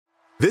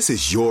This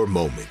is your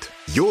moment,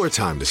 your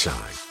time to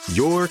shine,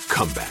 your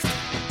comeback.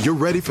 You're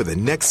ready for the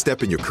next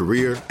step in your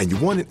career, and you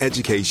want an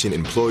education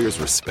employers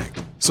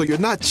respect. So you're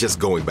not just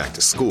going back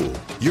to school,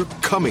 you're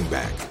coming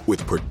back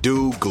with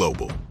Purdue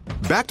Global.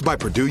 Backed by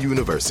Purdue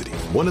University,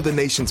 one of the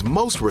nation's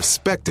most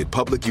respected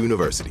public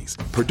universities,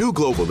 Purdue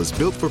Global is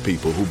built for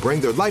people who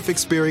bring their life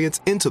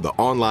experience into the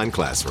online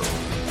classroom.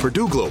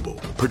 Purdue Global,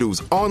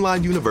 Purdue's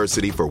online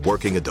university for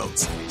working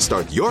adults.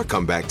 Start your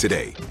comeback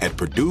today at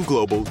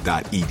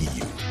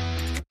purdueglobal.edu.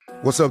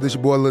 What's up, this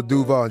your boy Lil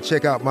Duval, and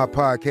check out my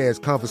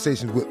podcast,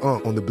 Conversations with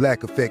Unc, on the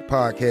Black Effect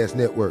Podcast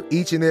Network.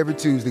 Each and every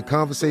Tuesday,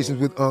 Conversations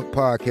with Unc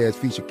podcast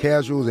feature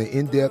casual and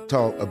in-depth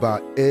talk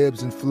about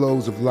ebbs and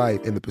flows of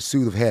life and the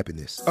pursuit of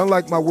happiness.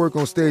 Unlike my work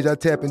on stage, I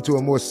tap into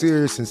a more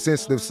serious and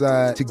sensitive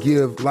side to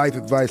give life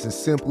advice and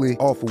simply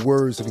offer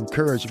words of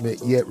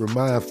encouragement, yet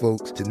remind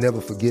folks to never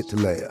forget to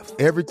laugh.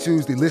 Every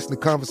Tuesday, listen to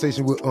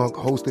Conversation with Unc,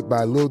 hosted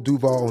by Lil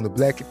Duval on the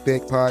Black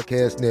Effect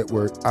Podcast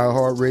Network,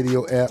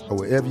 iHeartRadio app, or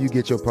wherever you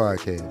get your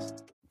podcasts.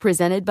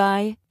 Presented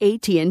by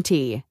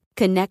AT&T.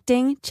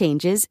 Connecting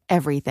changes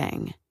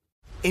everything.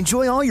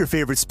 Enjoy all your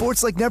favorite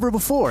sports like never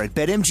before at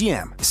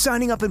BetMGM.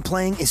 Signing up and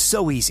playing is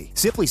so easy.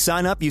 Simply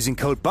sign up using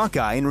code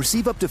Buckeye and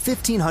receive up to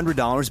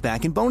 $1,500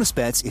 back in bonus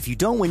bets if you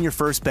don't win your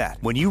first bet.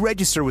 When you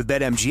register with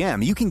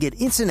BetMGM, you can get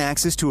instant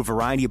access to a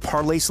variety of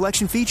parlay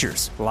selection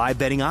features, live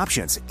betting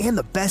options, and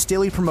the best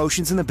daily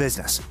promotions in the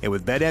business. And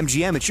with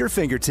BetMGM at your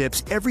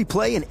fingertips, every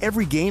play and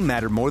every game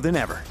matter more than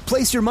ever.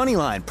 Place your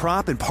moneyline,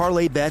 prop, and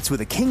parlay bets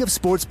with the king of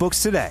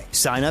sportsbooks today.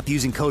 Sign up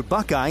using code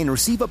Buckeye and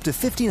receive up to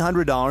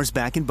 $1,500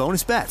 back in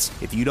bonus bets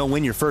if you don't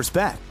win your first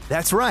bet.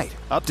 That's right,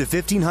 up to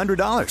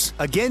 $1,500.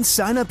 Again,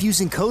 sign up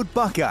using code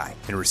Buckeye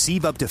and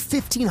receive up to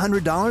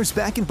 $1,500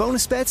 back in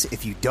bonus bets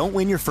if you don't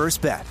win your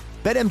first bet.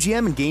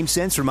 BetMGM and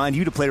GameSense remind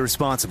you to play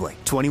responsibly.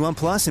 21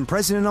 plus and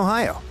present in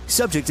Ohio.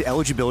 Subject to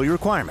eligibility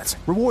requirements.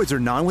 Rewards are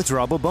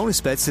non-withdrawable bonus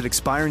bets that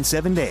expire in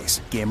 7 days.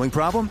 Gambling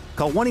problem?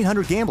 Call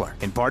 1-800-GAMBLER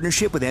in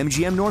partnership with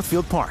MGM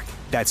Northfield Park.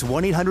 That's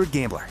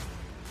 1-800-GAMBLER.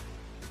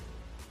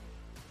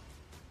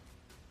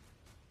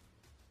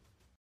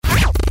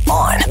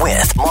 On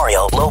with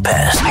Mario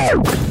Lopez.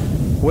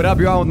 What up,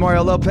 you're on with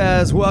Mario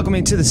Lopez.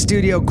 Welcoming to the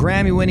studio,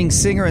 Grammy-winning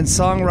singer and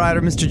songwriter,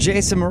 Mr.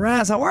 Jason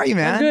Mraz. How are you,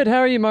 man? I'm good. How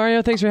are you,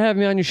 Mario? Thanks for having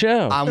me on your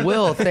show. I'm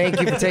Will.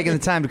 Thank you for taking the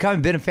time to come.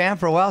 I've been a fan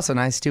for a while, so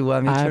nice to meet you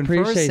in person. I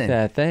appreciate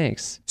that.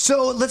 Thanks.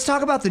 So let's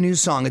talk about the new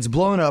song. It's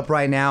blowing up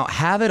right now.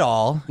 Have It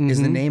All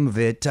is the name of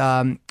it.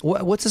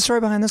 What's the story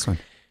behind this one?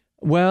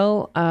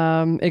 Well,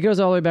 it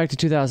goes all the way back to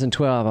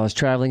 2012. I was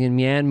traveling in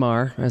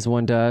Myanmar, as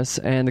one does,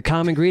 and the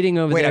common greeting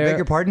over there... Wait, I beg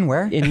your pardon,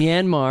 where? In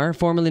Myanmar,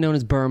 formerly known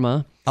as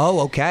Burma.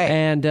 Oh, okay.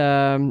 And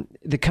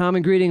the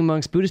common greeting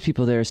amongst Buddhist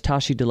people there is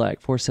Tashi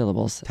Delek, 4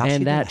 syllables.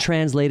 And that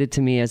translated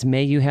to me as,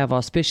 may you have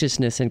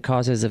auspiciousness and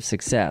causes of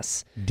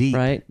success. Deep.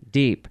 Right?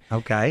 Deep.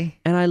 Okay.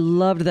 And I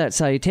loved that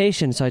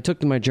salutation, so I took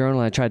to my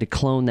journal and I tried to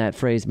clone that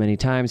phrase many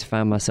times,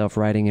 found myself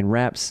writing in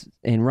raps,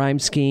 in rhyme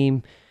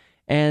scheme.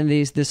 And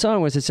the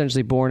song was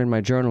essentially born in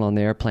my journal on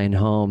the airplane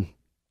home.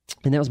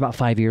 And that was about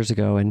 5 years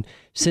ago. And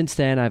since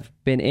then, I've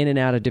been in and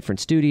out of different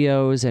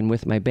studios and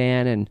with my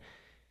band.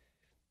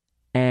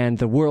 And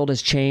the world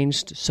has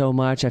changed so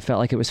much. I felt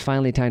like it was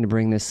finally time to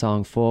bring this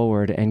song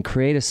forward and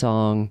create a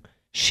song,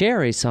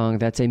 share a song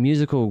that's a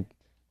musical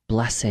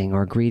blessing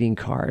or greeting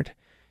card.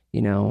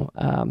 You know,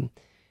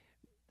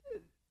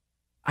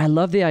 I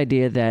love the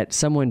idea that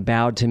someone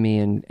bowed to me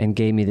and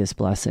gave me this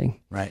blessing.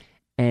 Right.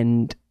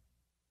 And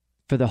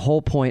for the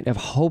whole point of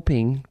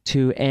hoping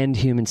to end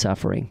human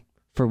suffering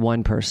for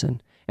one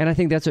person. And I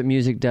think that's what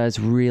music does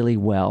really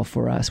well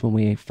for us when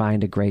we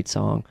find a great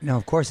song. No,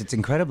 of course, it's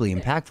incredibly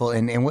impactful.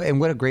 And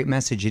what a great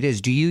message it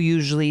is. Do you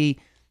usually,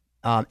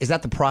 is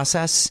that the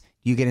process?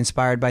 You get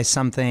inspired by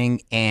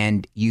something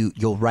and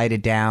you'll write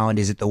it down?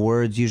 Is it the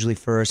words usually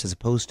first as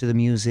opposed to the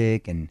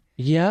music? And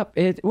Yep.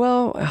 It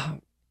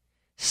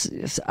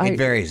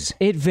varies.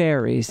 It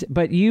varies.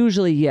 But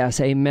usually, yes,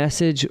 a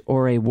message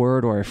or a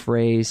word or a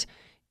phrase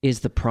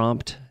is the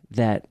prompt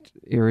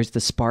or is the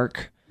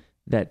spark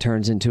that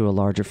turns into a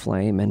larger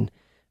flame. And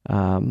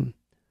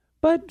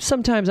but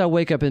sometimes I'll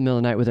wake up in the middle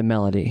of the night with a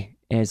melody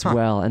as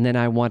well, and then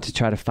I want to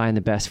try to find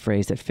the best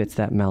phrase that fits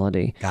that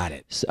melody. Got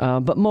it.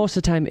 But most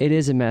of the time, it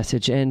is a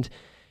message. And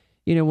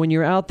you know, when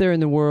you're out there in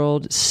the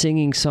world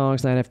singing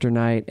songs night after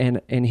night,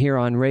 and here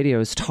on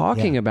radios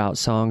talking about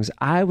songs,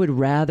 I would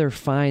rather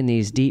find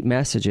these deep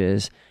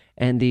messages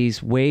and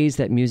these ways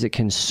that music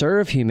can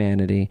serve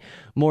humanity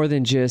more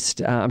than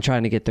just, I'm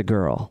trying to get the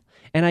girl.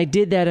 And I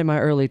did that in my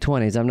early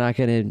 20s. I'm not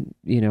going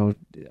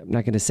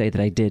to say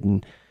that I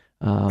didn't.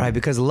 Right,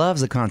 because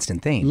love's a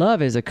constant thing.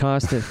 Love is a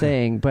constant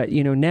thing. But,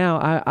 you know, now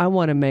I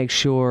want to make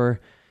sure,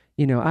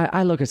 you know,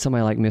 I look at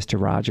somebody like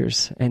Mr.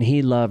 Rogers, and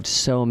he loved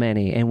so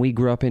many, and we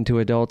grew up into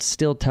adults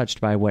still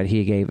touched by what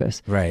he gave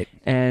us. Right.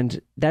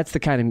 And that's the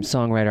kind of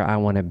songwriter I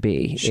want to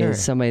be. Sure.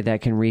 Is somebody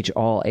that can reach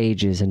all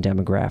ages and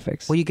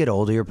demographics. Well, you get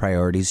older, your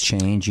priorities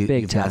change. You've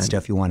got time.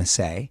 stuff you want to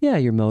say. Yeah,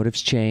 your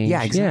motives change.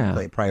 Yeah,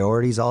 exactly. Yeah.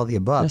 Priorities, all the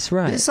above. That's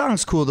right. This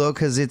song's cool, though,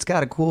 because it's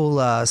got a cool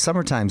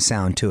summertime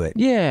sound to it.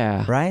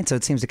 Yeah. Right? So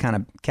it seems to kind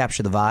of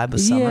capture the vibe of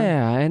summer.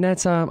 Yeah, and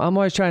that's I'm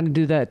always trying to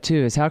do that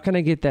too. Is how can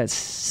I get that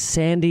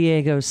San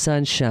Diego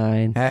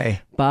sunshine Hey.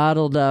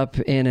 bottled up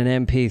in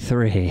an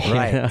MP3? you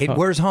Right. know?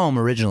 Where's home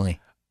originally?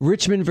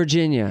 Richmond,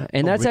 Virginia,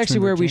 and that's actually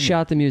Richmond, where we Virginia.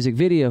 shot the music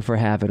video for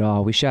Have It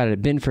All. We shot it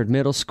at Binford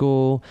Middle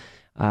School,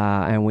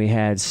 and we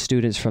had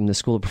students from the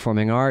School of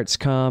Performing Arts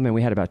come, and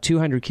we had about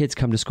 200 kids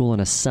come to school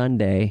on a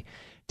Sunday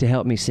to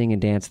help me sing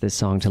and dance this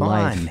song to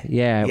life.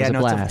 Yeah, it was a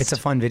blast. It's a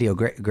fun video.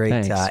 Great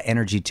Thanks.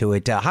 energy to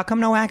it. How come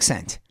no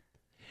accent?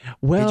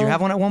 Well, Did you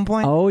have one at one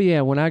point? Oh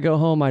yeah, when I go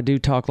home, I do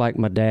talk like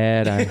my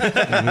dad.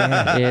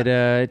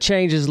 It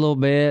changes a little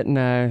bit, and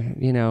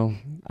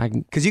I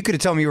Because you could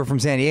have told me you were from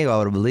San Diego, I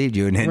would have believed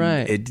you. And then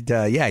Right.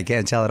 I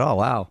can't tell at all.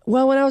 Wow.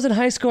 Well, when I was in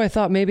high school, I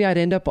thought maybe I'd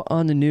end up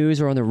on the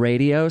news or on the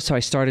radio, so I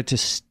started to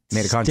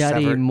Made a conscious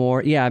study effort?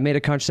 more. Yeah, I made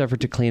a conscious effort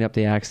to clean up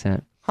the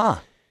accent. Huh.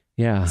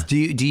 Yeah. Do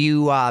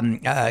you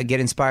get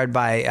inspired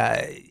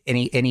by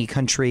any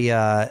country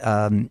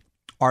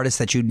artists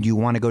that you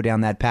want to go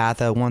down that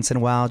path once in a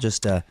while,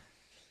 just to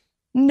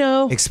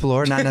No.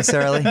 explore? Not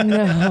necessarily.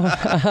 No.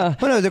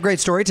 Well, no, they're great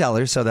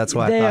storytellers, so that's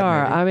why They I thought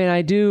are. maybe. I mean,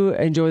 I do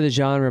enjoy the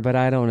genre, but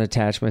I don't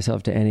attach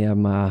myself to any of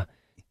them.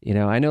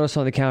 I noticed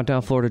on the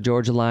Countdown Florida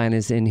Georgia line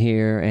is in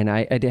here, and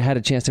I had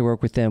a chance to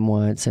work with them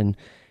once, and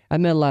I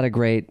met a lot of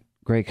great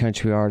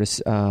country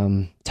artists.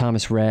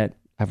 Thomas Rhett,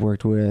 I've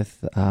worked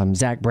with.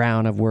 Zach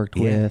Brown, I've worked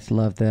with.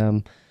 Love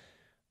them.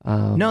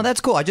 No,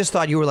 that's cool. I just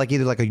thought you were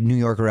either like a New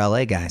York or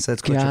LA guy, so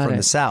that's cool. You're Got from it.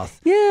 the South.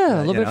 Yeah, a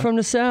little you bit know. from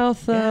the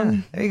South. Yeah,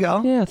 there you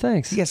go. Yeah,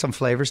 thanks. You get some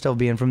flavor still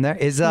being from there.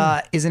 Is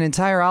an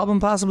entire album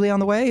possibly on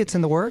the way? It's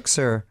in the works,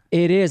 or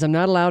It is. I'm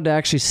not allowed to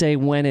actually say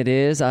when it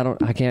is. I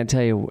can't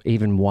tell you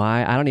even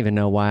why. I don't even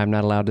know why I'm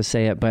not allowed to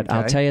say it, but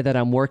I'll Okay. tell you that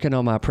I'm working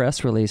on my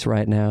press release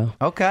right now.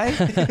 okay,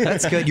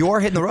 that's good. You are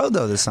hitting the road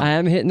though this summer. I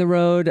am hitting the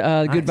road.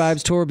 Good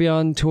Nice. Vibes Tour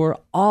Beyond Tour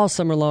all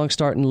summer long,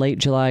 starting late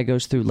July,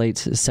 goes through late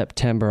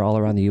September, all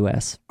around the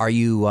U.S. Are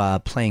you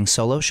playing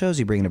solo shows?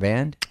 Are you bringing a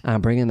band?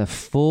 I'm bringing the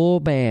full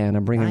band.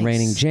 I'm bringing Nice.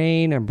 Raining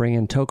Jane. I'm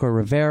bringing Toco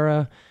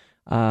Rivera,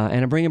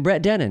 and I'm bringing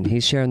Brett Dennen.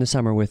 He's sharing the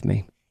summer with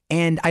me.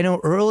 And I know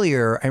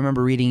earlier, I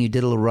remember reading you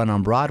did a little run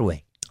on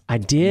Broadway. I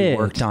did. You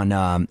worked on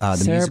the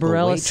Sarah musical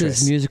Bareilles'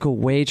 Waitress. musical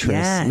Waitress.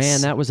 Yes.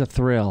 Man, that was a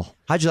thrill.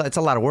 How'd you? It's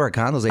a lot of work,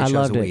 huh? Those 8 I shows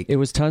loved a it. week. It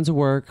was tons of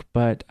work,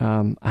 but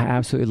I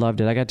absolutely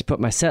loved it. I got to put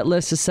my set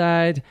list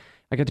aside.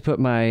 I got to put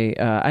my.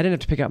 I didn't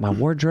have to pick out my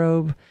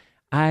wardrobe.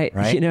 Right.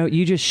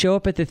 You just show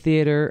up at the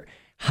theater,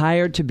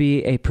 hired to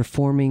be a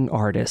performing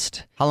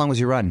artist. How long was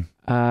your run?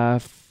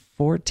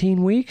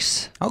 14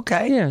 weeks.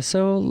 Okay. Yeah,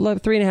 so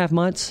 3.5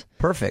 months.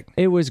 Perfect.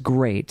 It was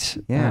great.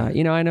 Yeah.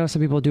 I know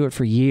some people do it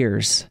for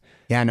years.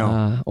 Yeah, I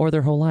know. Or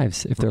their whole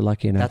lives if they're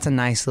lucky enough. That's a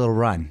nice little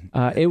run.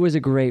 It was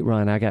a great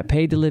run. I got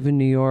paid to live in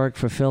New York,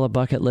 fulfill a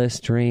bucket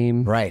list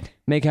dream. Right.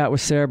 Make out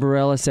with Sarah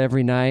Bareilles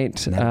every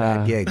night. Not a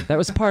bad gig. That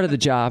was part of the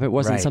job. It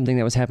wasn't Right. something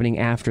that was happening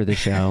after the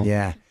show.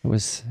 Yeah. It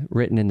was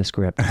written in the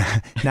script.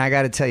 Now, I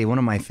got to tell you, one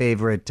of my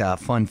favorite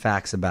fun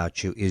facts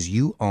about you is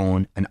you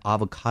own an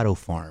avocado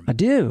farm. I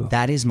do.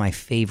 That is my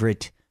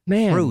favorite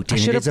Man, fruit. I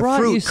and should it have is a brought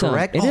fruit, you some.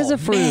 correct? It is Oh, a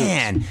fruit.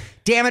 Man.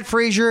 Damn it,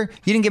 Frazier.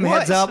 You didn't give me a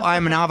heads up.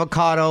 I'm an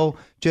avocado.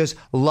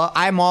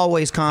 I'm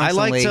always I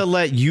constantly. like to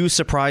let you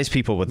surprise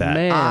people with that.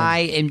 Man. I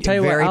am Tell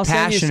you what, very I'll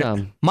send you passionate.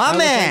 some. My I will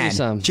send man, you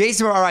some.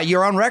 Jason. All right,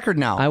 you're on record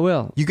now. I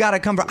will. You got to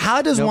come.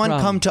 How does No one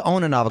problem. come to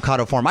own an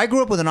avocado farm? I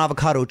grew up with an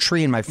avocado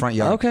tree in my front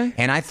yard. Okay.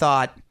 And I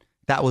thought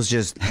that was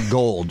just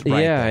gold.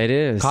 Right Yeah, there. it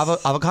is.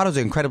 Avocados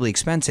are incredibly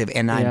expensive,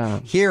 and I'm Yeah.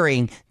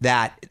 hearing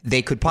that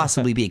they could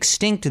possibly be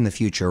extinct in the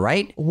future.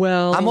 Right?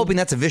 Well, I'm hoping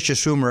that's a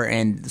vicious rumor,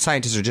 and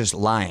scientists are just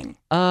lying.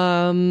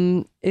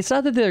 It's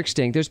not that they're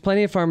extinct. There's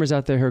plenty of farmers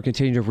out there who are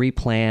continuing to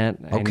replant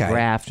and Okay.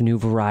 graft new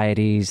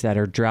varieties that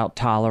are drought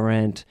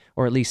tolerant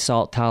or at least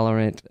salt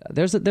tolerant.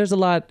 There's a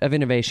lot of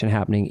innovation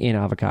happening in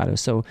avocados.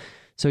 So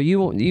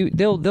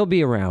they'll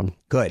be around.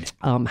 Good.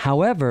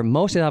 However,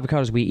 most of the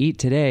avocados we eat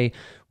today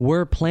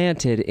were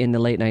planted in the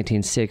late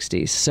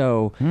 1960s.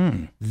 So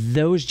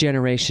those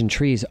generation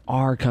trees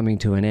are coming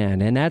to an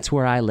end. And that's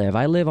where I live.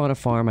 I live on a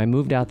farm. I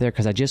moved out there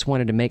because I just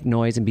wanted to make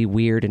noise and be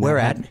weird. And Where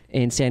not at?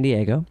 In San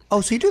Diego.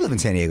 Oh, so you do live in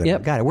San Diego? Yep.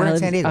 Now. Got it. Where I in live,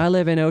 San Diego? I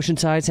live in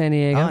Oceanside, San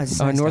Diego, Oh, it's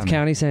nice North down there.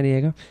 County, San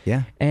Diego.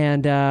 Yeah.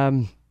 And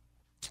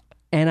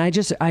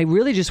I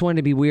really just wanted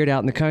to be weird out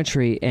in the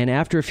country. And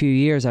after a few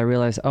years, I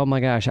realized, oh my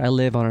gosh, I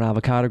live on an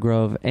avocado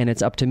grove, and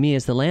it's up to me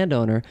as the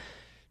landowner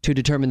to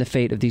determine the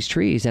fate of these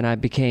trees. And I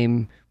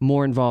became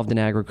more involved in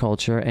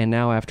agriculture. And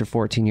now, after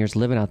 14 years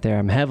living out there,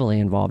 I'm heavily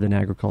involved in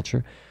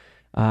agriculture.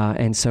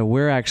 And so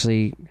we're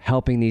actually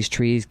helping these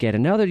trees get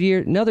another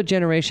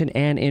generation,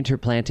 and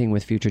interplanting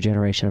with future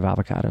generation of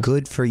avocados.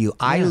 Good for you.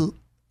 I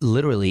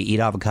literally eat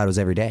avocados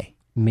every day.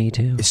 Me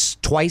too. It's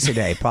twice a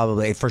day,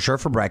 probably, for sure,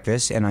 for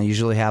breakfast, and I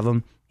usually have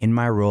them in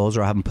my rolls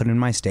or I'll have them put in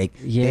my steak.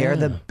 Yeah. They're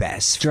the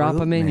best. Drop fruit,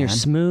 them in your man.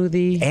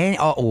 smoothie. And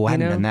I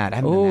haven't done that.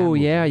 Oh,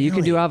 yeah. You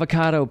can do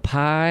avocado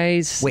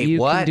pies. Wait, you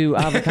what? can do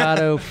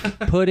avocado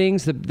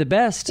puddings. The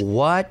best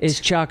What is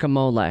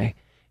guacamole.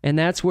 And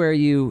that's where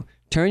you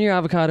turn your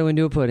avocado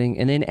into a pudding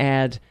and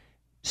then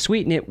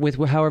sweeten it with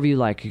however you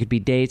like. It could be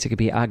dates. It could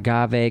be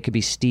agave. It could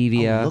be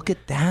stevia. Oh, look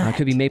at that. It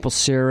could be maple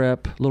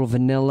syrup, a little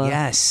vanilla.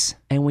 Yes.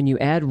 And when you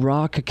add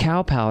raw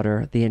cacao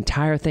powder, the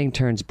entire thing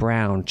turns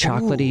brown,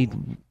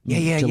 chocolatey,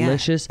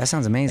 delicious. That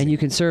sounds amazing. And you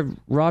can serve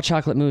raw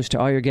chocolate mousse to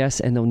all your guests,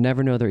 and they'll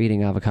never know they're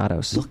eating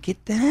avocados. Look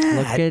at that.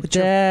 Look at With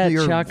that.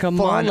 Your Guacamole.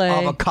 fun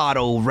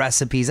avocado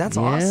recipes. That's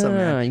awesome,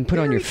 man. You can put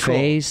it on Very your cool.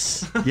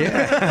 face.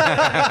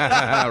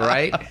 Yeah.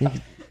 Right?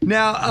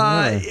 Now,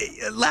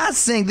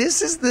 last thing,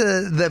 this is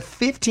the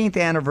 15th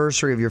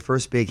anniversary of your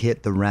first big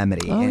hit, The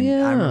Remedy. Oh, and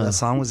yeah. I remember the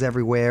song was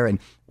everywhere. And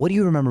what do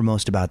you remember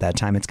most about that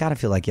time? It's got to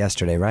feel like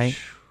yesterday, right?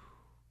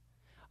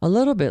 A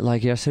little bit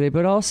like yesterday,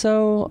 but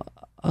also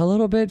a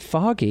little bit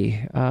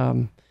foggy.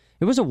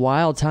 It was a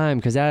wild time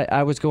because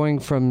I was going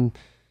from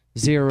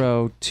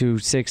 0 to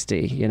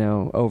 60,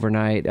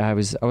 overnight. I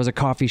was a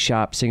coffee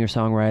shop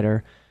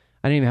singer-songwriter.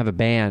 I didn't even have a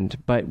band,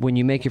 but when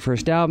you make your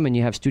first album and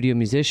you have studio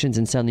musicians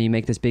and suddenly you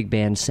make this big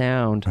band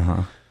sound,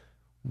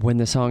 when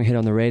the song hit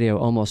on the radio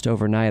almost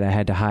overnight, I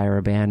had to hire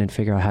a band and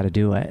figure out how to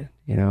do it,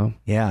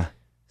 Yeah.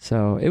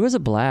 So it was a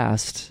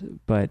blast,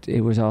 but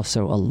it was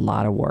also a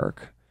lot of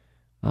work.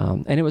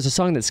 And it was a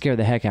song that scared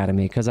the heck out of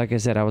me because, like I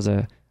said, I was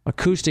a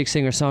acoustic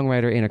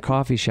singer-songwriter in a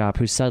coffee shop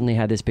who suddenly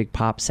had this big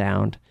pop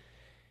sound.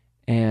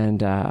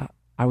 And I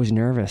was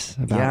nervous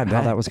about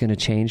how that was going to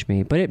change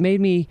me. But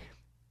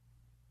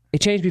it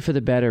changed me for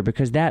the better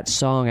because that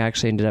song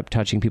actually ended up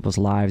touching people's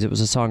lives. It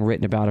was a song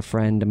written about a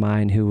friend of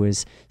mine who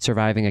was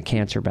surviving a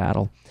cancer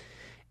battle.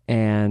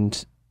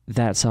 And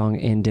that song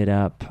ended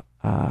up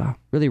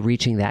really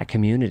reaching that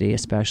community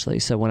especially.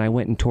 So when I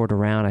went and toured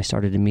around, I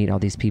started to meet all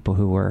these people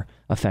who were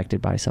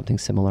affected by something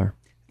similar.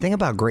 The thing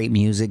about great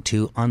music,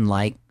 too,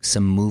 unlike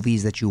some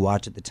movies that you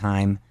watch at the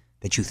time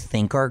that you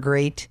think are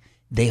great,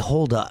 they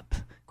hold up.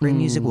 Great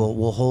music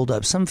will hold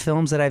up. Some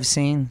films that I've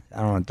seen,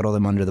 I don't want to throw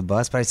them under the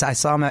bus, but I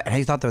saw them and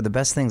I thought they were the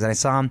best things. And I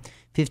saw them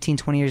 15,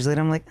 20 years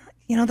later. I'm like,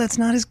 that's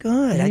not as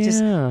good.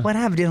 What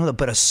happened? Didn't hold up.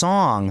 But a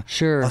song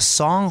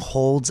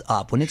holds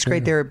up. When it's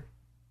great, they're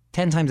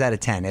 10 times out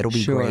of 10. It'll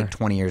be great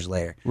 20 years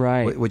later.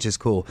 Right. Which is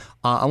cool.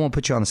 I won't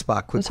put you on the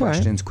spot. Quick That's all right.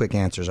 questions, quick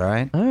answers, all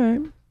right? All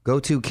right.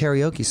 Go-to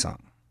karaoke song.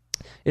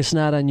 It's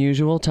Not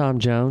Unusual, Tom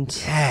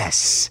Jones.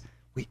 Yes.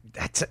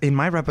 That's in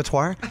my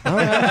repertoire. All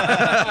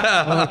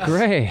right. Oh,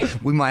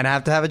 great. We might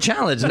have to have a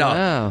challenge. No.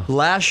 Wow.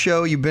 Last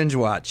show you binge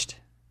watched.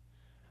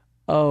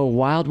 Oh,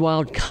 Wild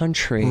Wild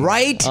Country.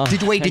 Right?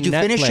 Did you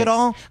finish it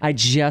all? I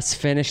just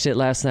finished it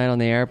last night on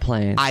the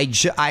airplane.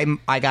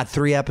 I got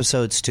 3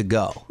 episodes to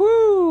go.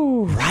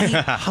 Woo! Right?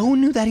 Who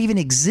knew that even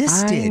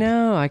existed? I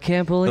know. I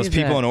can't believe Those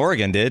people that. in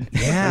Oregon did.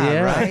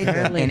 Yeah, right.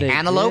 apparently And they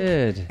Antelope.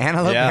 did.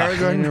 Antelope, Yeah. In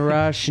Peregrine.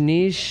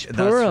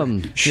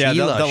 Rajneeshpuram. Yeah,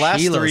 the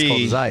last Sheila's cold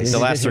three. as ice. The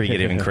last 3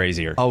 get even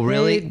crazier. Oh,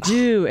 really? They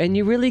do, and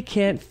you really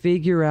can't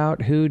figure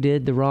out who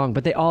did the wrong,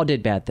 but they all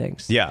did bad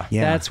things. Yeah.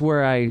 That's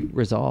where I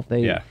resolved.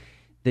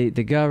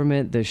 The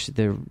government,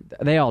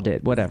 they all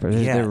did whatever.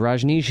 The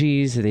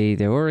Rajneeshis,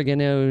 the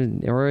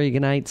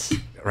Oregonites,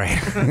 Right.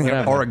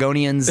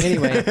 Oregonians.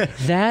 Anyway,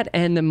 that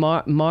and the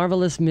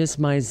Marvelous Miss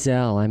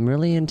Maisel. I'm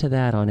really into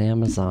that on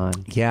Amazon.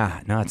 Yeah.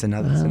 No, it's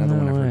another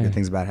one I've heard good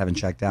things about. Haven't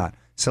checked out.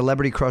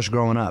 Celebrity crush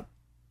growing up.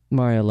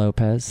 Mario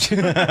Lopez.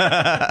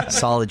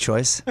 Solid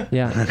choice.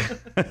 Yeah.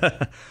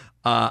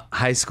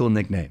 High school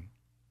nickname.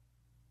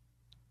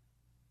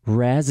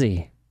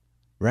 Razzie.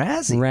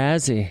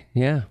 Razzie.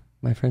 Yeah.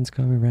 My friends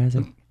call me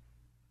Razzie.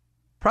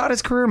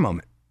 Proudest career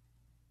moment.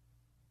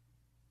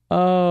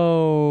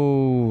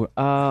 Oh,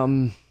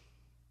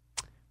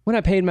 when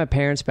I paid my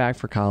parents back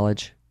for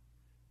college.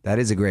 That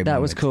is a great moment.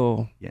 That was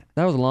cool. Yeah.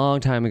 That was a long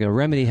time ago.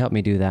 Remedy helped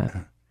me do that.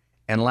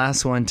 And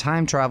last one,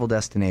 time travel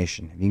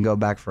destination. You can go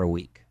back for a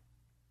week.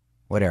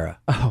 What era?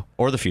 Oh,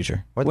 Or the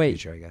future. Or the wait,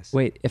 future, I guess.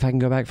 Wait, if I can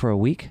go back for a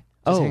week?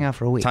 Just hang out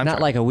for a week. Time Not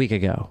travel. like a week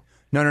ago.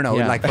 No,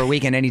 Yeah. like for a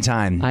week and any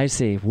time. I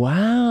see.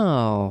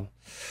 Wow.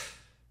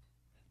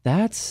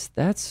 That's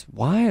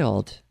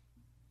wild.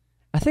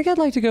 I think I'd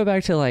like to go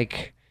back to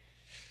like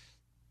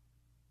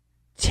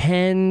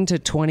 10 to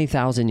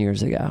 20,000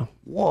 years ago.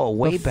 Whoa,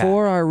 way back.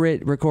 Before our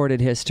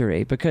recorded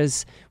history,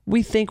 because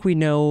we think we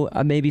know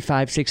maybe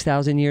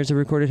 5,000-6,000 years of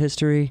recorded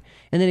history,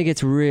 and then it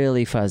gets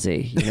really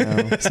fuzzy.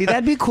 See,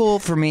 that'd be cool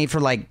for me for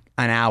like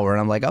an hour, and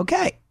I'm like,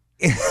 okay.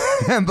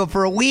 But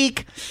for a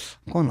week,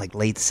 I'm going like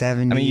late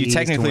 70s. I mean, you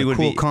technically to a would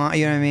cool be-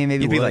 you know what I mean?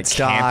 Maybe you'd be, like,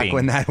 Woodstock camping.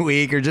 when that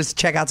week, or just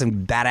check out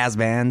some badass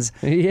bands.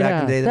 Yeah,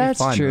 back in the day. That'd be that's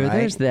fun, true. right?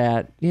 There's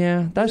that.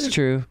 Yeah, that's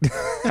true.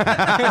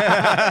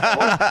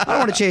 I don't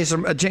want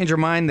to change her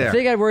mind there. The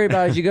thing I'd worry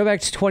about is you go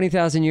back to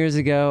 20,000 years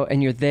ago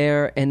and you're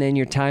there, and then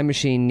your time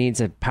machine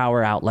needs a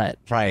power outlet.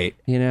 Right.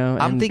 You know?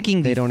 I'm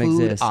thinking they the don't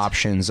food exist.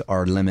 options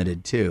are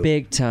limited too.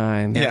 Big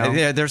time.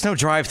 Yeah, there's no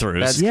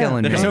drive-thrus. That's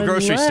killing me. There's no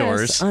grocery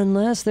stores.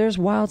 Unless there's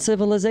wild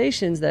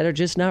civilizations that are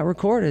just not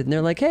recorded. And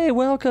they're like, hey,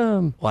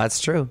 welcome. Well, that's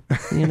true.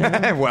 You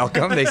know?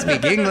 Welcome. They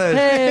speak English.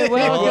 Hey,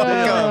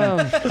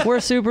 welcome. We're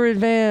super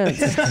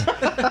advanced.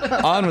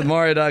 On with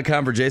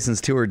Mario.com for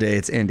Jason's tour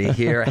dates and to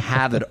hear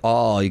Have It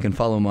All. You can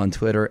follow him on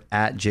Twitter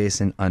at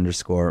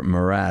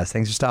Jason_Mraz.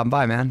 Thanks for stopping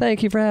by, man.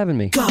 Thank you for having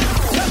me.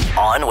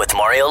 On with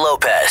Mario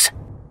Lopez.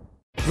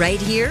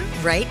 Right here,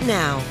 right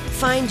now.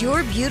 Find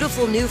your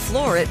beautiful new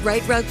floor at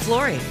Right Rug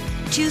Flooring.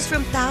 Choose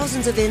from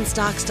thousands of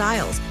in-stock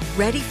styles,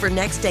 ready for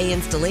next day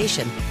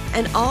installation,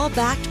 and all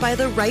backed by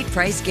the right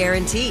price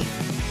guarantee.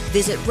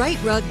 Visit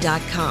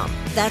rightrug.com.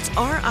 That's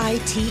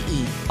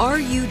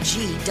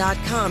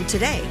RITERUG.com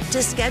today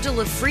to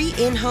schedule a free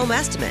in-home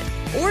estimate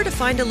or to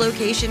find a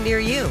location near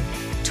you.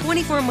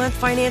 24-month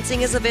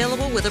financing is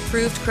available with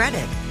approved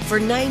credit. For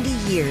 90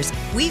 years,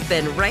 we've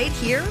been right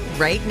here,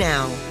 right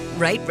now.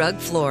 Right Rug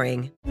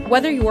Flooring.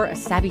 Whether you're a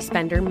savvy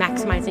spender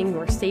maximizing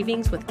your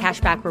savings with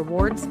cashback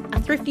rewards,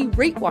 a thrifty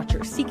rate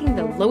watcher seeking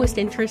the lowest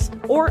interest,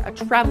 or a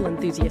travel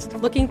enthusiast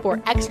looking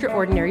for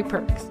extraordinary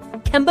perks,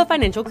 Kemba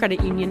Financial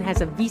Credit Union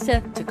has a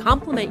visa to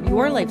complement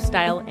your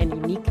lifestyle and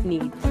unique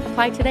needs.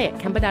 Apply today at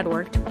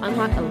Kemba.org to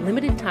unlock a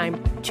limited time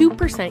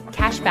 2%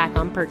 cash back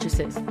on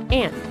purchases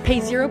and pay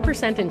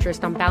 0%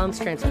 interest on balance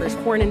transfers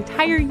for an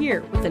entire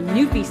year with a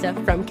new visa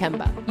from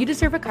Kemba. You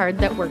deserve a card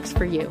that works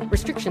for you.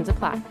 Restrictions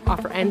apply.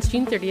 Offer ends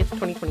June 30th,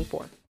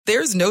 2024.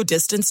 There's no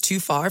distance too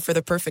far for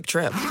the perfect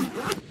trip.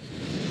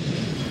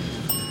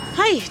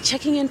 Hi,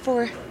 checking in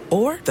for...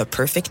 Or the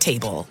perfect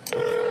table.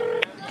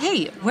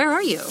 Hey, where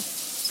are you?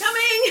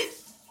 Coming!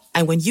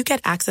 And when you get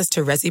access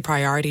to Resi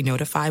Priority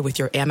Notify with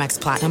your Amex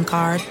Platinum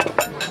card...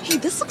 Hey,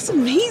 this looks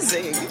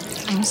amazing.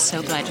 I'm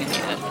so glad you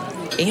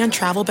made it. And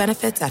travel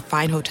benefits at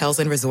fine hotels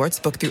and resorts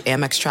booked through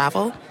Amex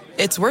Travel,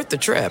 it's worth the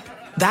trip.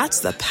 That's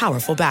the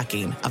powerful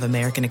backing of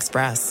American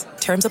Express.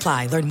 Terms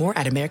apply. Learn more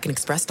at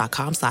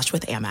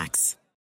americanexpress.com/withAmex.